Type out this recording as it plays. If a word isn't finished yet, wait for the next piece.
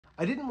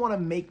I didn't want to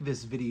make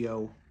this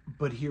video,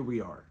 but here we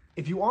are.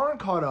 If you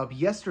aren't caught up,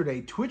 yesterday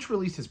Twitch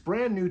released its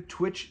brand new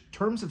Twitch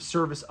Terms of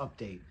Service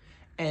update,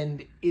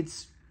 and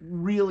it's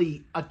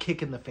really a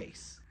kick in the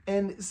face.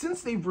 And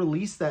since they've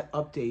released that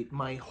update,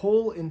 my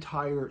whole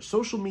entire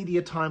social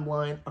media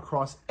timeline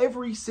across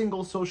every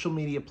single social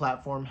media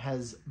platform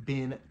has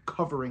been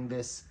covering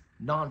this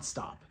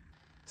nonstop.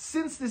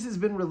 Since this has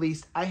been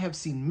released, I have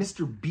seen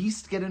Mr.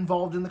 Beast get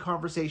involved in the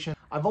conversation.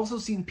 I've also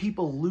seen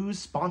people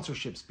lose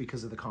sponsorships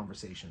because of the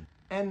conversation.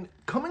 And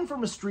coming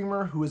from a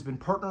streamer who has been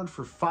partnered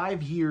for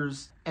 5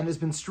 years and has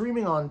been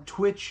streaming on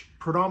Twitch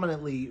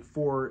predominantly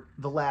for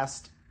the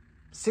last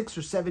 6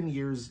 or 7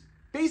 years,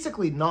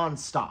 basically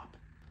non-stop,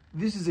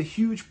 this is a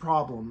huge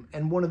problem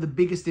and one of the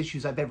biggest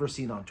issues I've ever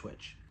seen on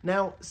Twitch.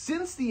 Now,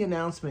 since the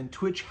announcement,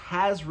 Twitch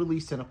has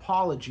released an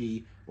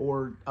apology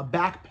or a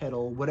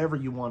backpedal, whatever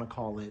you want to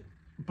call it.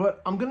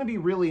 But I'm going to be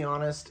really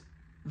honest,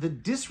 the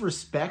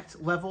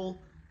disrespect level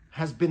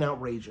has been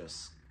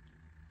outrageous.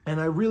 And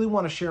I really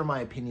want to share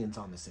my opinions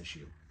on this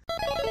issue.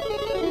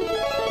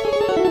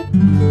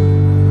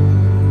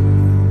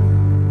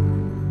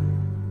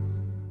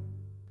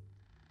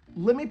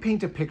 Let me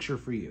paint a picture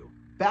for you.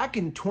 Back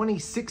in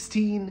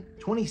 2016,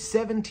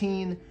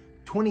 2017,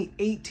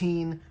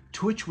 2018,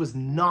 Twitch was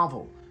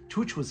novel.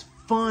 Twitch was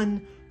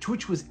fun.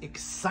 Twitch was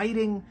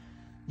exciting.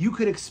 You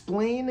could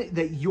explain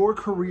that your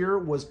career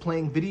was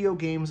playing video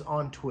games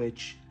on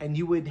Twitch, and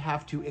you would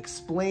have to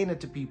explain it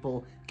to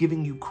people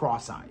giving you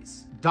cross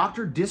eyes.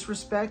 Dr.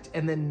 Disrespect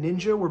and then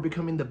Ninja were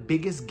becoming the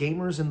biggest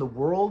gamers in the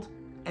world,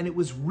 and it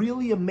was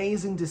really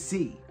amazing to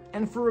see.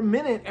 And for a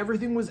minute,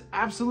 everything was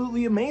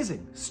absolutely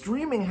amazing.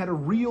 Streaming had a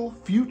real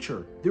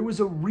future. There was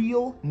a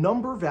real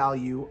number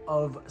value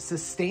of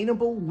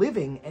sustainable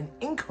living and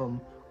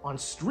income on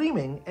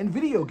streaming and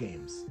video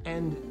games.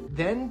 And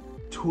then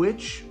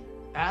Twitch,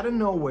 out of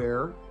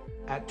nowhere,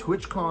 at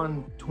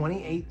TwitchCon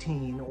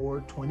 2018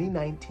 or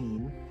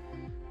 2019,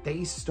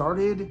 they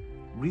started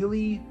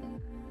really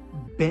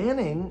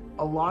banning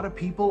a lot of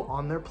people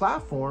on their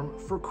platform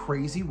for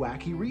crazy,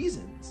 wacky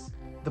reasons.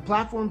 The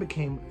platform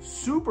became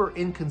super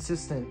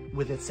inconsistent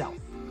with itself.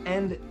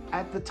 And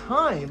at the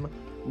time,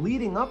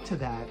 leading up to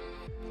that,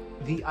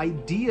 the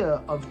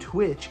idea of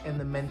Twitch and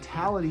the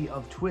mentality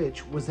of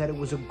Twitch was that it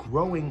was a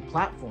growing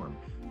platform.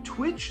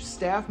 Twitch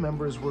staff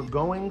members were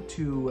going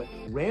to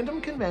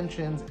random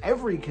conventions,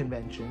 every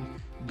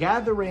convention,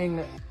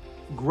 gathering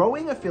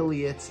growing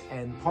affiliates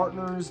and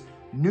partners,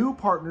 new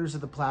partners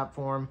of the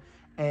platform,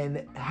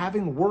 and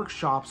having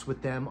workshops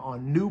with them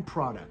on new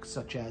products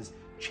such as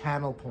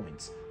channel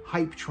points,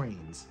 hype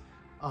trains,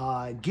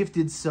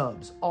 gifted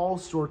subs, all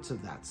sorts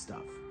of that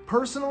stuff.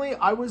 Personally,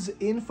 I was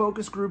in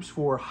focus groups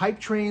for hype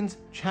trains,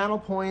 channel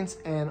points,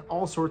 and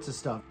all sorts of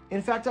stuff.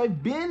 In fact,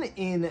 I've been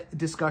in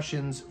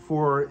discussions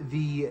for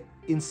the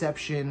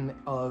inception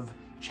of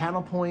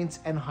channel points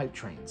and hype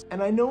trains.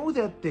 And I know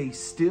that they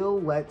still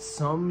let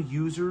some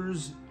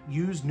users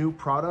use new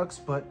products,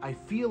 but I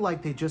feel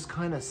like they just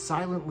kind of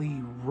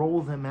silently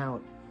roll them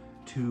out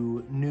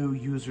to new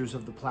users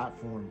of the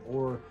platform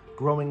or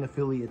growing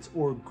affiliates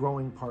or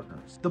growing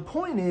partners. The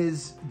point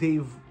is,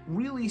 they've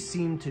really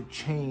seemed to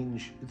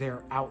change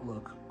their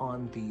outlook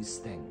on these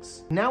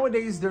things.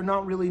 Nowadays, they're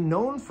not really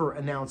known for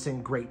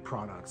announcing great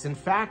products. In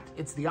fact,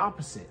 it's the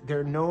opposite.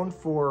 They're known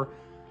for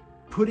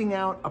putting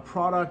out a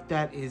product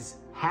that is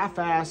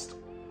half-assed,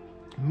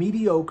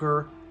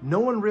 mediocre, no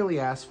one really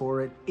asked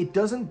for it, it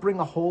doesn't bring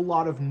a whole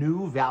lot of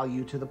new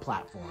value to the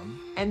platform,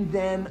 and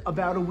then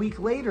about a week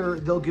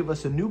later, they'll give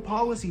us a new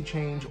policy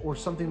change or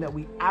something that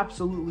we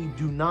absolutely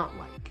do not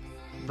like.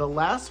 The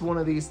last one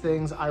of these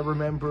things I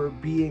remember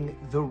being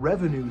the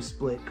revenue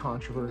split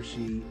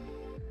controversy,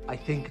 I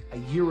think a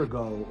year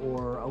ago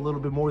or a little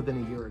bit more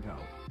than a year ago.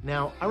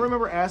 Now, I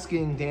remember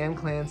asking Dan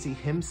Clancy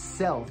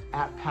himself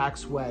at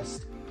PAX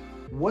West,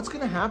 what's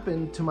gonna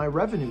happen to my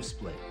revenue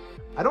split?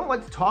 I don't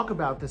like to talk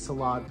about this a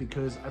lot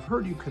because I've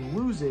heard you can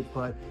lose it,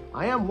 but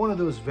I am one of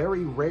those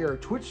very rare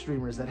Twitch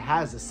streamers that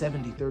has a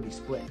 70-30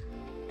 split.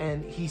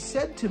 And he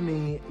said to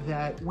me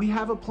that we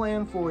have a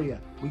plan for you.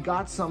 We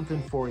got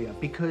something for you.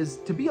 Because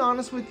to be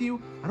honest with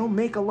you, I don't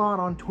make a lot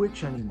on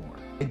Twitch anymore.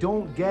 I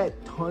don't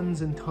get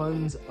tons and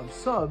tons of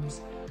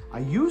subs. I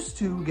used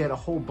to get a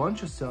whole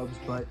bunch of subs,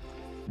 but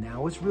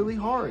now it's really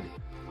hard.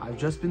 I've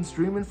just been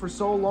streaming for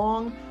so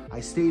long.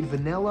 I stayed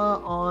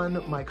vanilla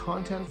on my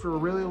content for a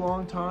really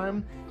long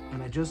time,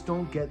 and I just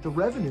don't get the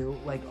revenue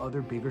like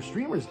other bigger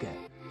streamers get.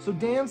 So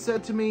Dan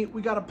said to me,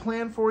 we got a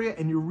plan for you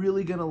and you're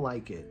really gonna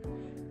like it.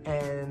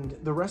 And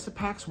the rest of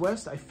PAX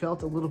West, I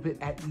felt a little bit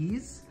at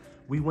ease.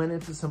 We went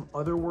into some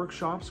other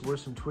workshops where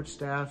some Twitch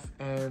staff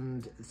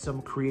and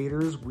some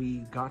creators,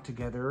 we got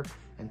together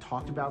and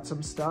talked about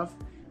some stuff.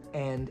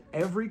 And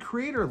every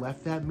creator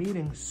left that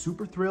meeting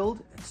super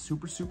thrilled and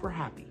super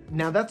happy.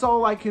 Now that's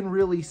all I can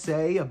really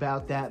say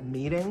about that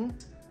meeting,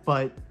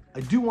 but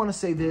I do want to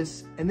say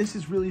this, and this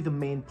is really the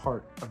main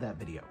part of that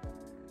video.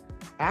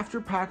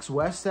 After PAX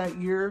West that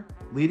year,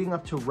 leading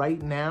up to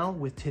right now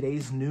with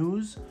today's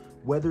news,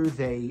 whether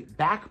they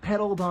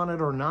backpedaled on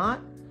it or not,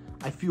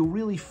 I feel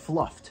really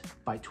fluffed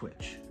by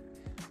Twitch.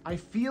 I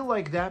feel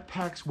like that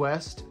PAX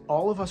West,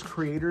 all of us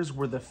creators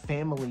were the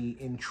family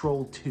in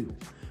Troll 2,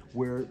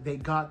 where they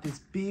got this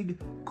big,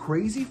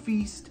 crazy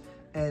feast,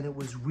 and it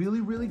was really,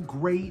 really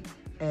great,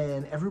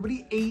 and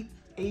everybody ate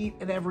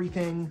and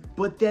everything,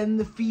 but then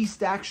the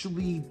feast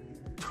actually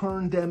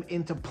turned them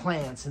into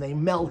plants, and they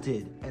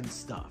melted and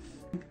stuff.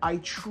 I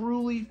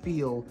truly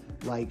feel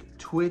like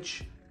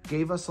Twitch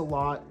gave us a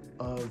lot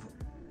of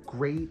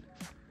great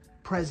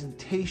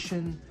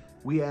presentation.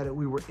 We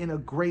were in a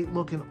great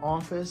looking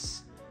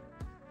office,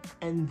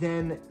 and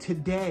then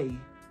today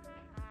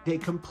they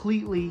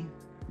completely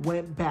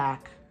went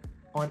back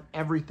on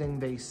everything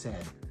they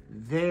said.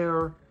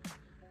 They're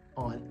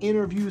on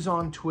interviews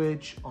on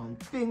Twitch, on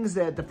things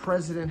that the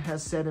president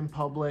has said in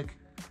public.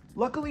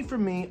 Luckily for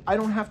me, I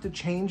don't have to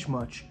change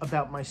much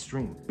about my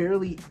stream,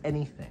 barely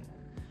anything.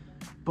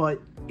 But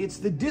it's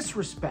the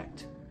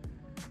disrespect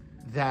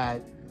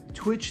that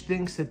Twitch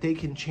thinks that they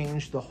can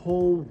change the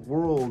whole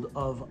world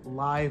of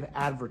live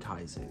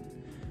advertising.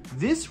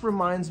 This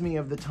reminds me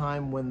of the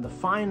time when the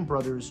Fine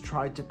brothers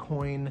tried to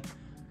coin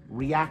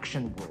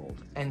Reaction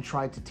World and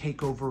tried to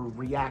take over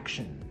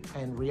reaction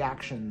and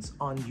reactions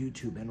on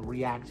YouTube and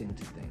reacting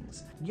to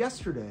things.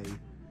 Yesterday,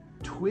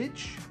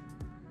 Twitch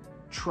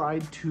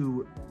tried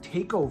to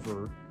take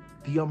over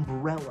the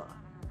umbrella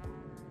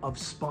of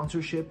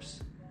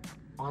sponsorships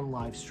on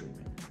live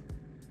streaming,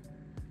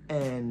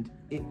 and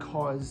it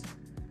caused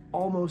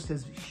almost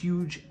as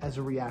huge as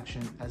a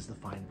reaction as the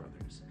Fine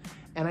brothers.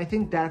 And I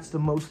think that's the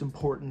most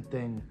important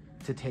thing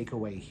to take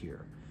away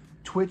here.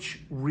 Twitch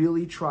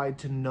really tried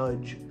to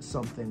nudge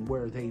something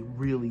where they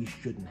really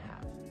shouldn't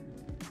have.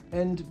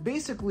 And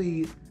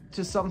basically,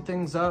 to sum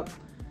things up,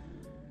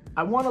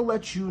 I want to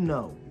let you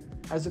know,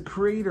 as a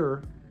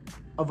creator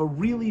of a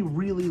really,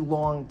 really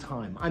long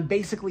time, I'm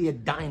basically a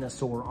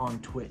dinosaur on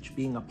Twitch,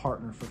 being a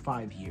partner for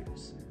 5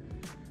 years.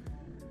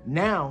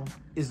 Now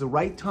is the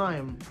right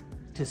time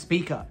to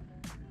speak up.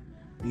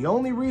 The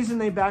only reason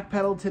they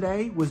backpedaled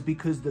today was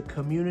because the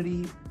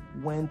community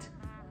went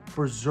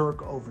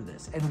berserk over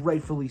this, and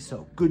rightfully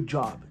so. Good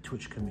job,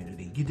 Twitch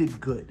community. You did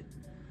good.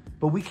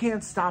 But we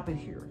can't stop it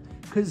here,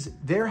 because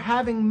they're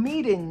having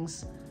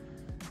meetings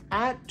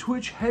at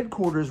Twitch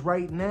headquarters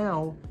right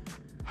now.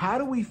 How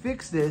do we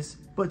fix this,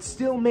 but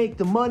still make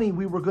the money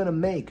we were gonna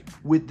make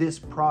with this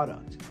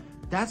product?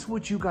 That's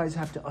what you guys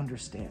have to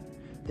understand,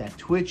 that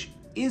Twitch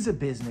is a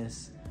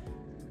business,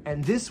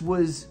 and this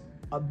was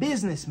a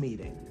business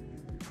meeting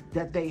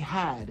that they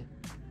had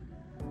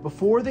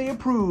before they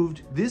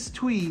approved this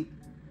tweet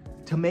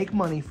to make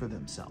money for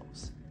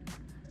themselves.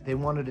 They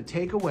wanted to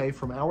take away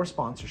from our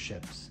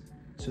sponsorships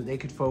so they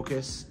could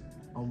focus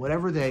on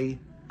whatever they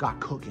got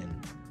cooking.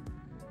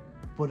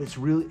 But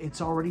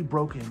it's already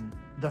broken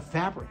the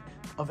fabric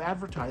of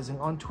advertising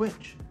on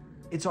Twitch.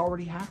 It's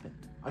already happened.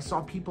 I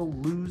saw people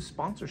lose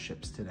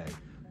sponsorships today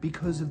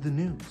because of the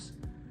news.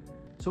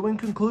 So in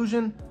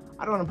conclusion,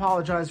 I don't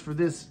apologize for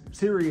this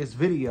serious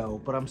video,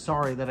 but I'm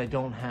sorry that I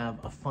don't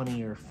have a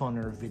funnier,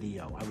 funner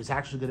video. I was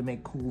actually gonna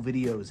make cool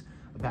videos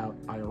about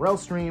IRL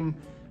stream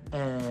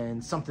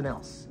and something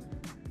else,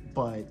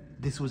 but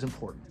this was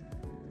important.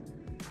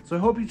 So I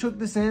hope you took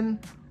this in.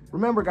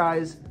 Remember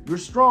guys, you're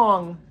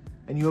strong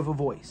and you have a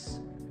voice,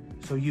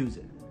 so use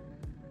it.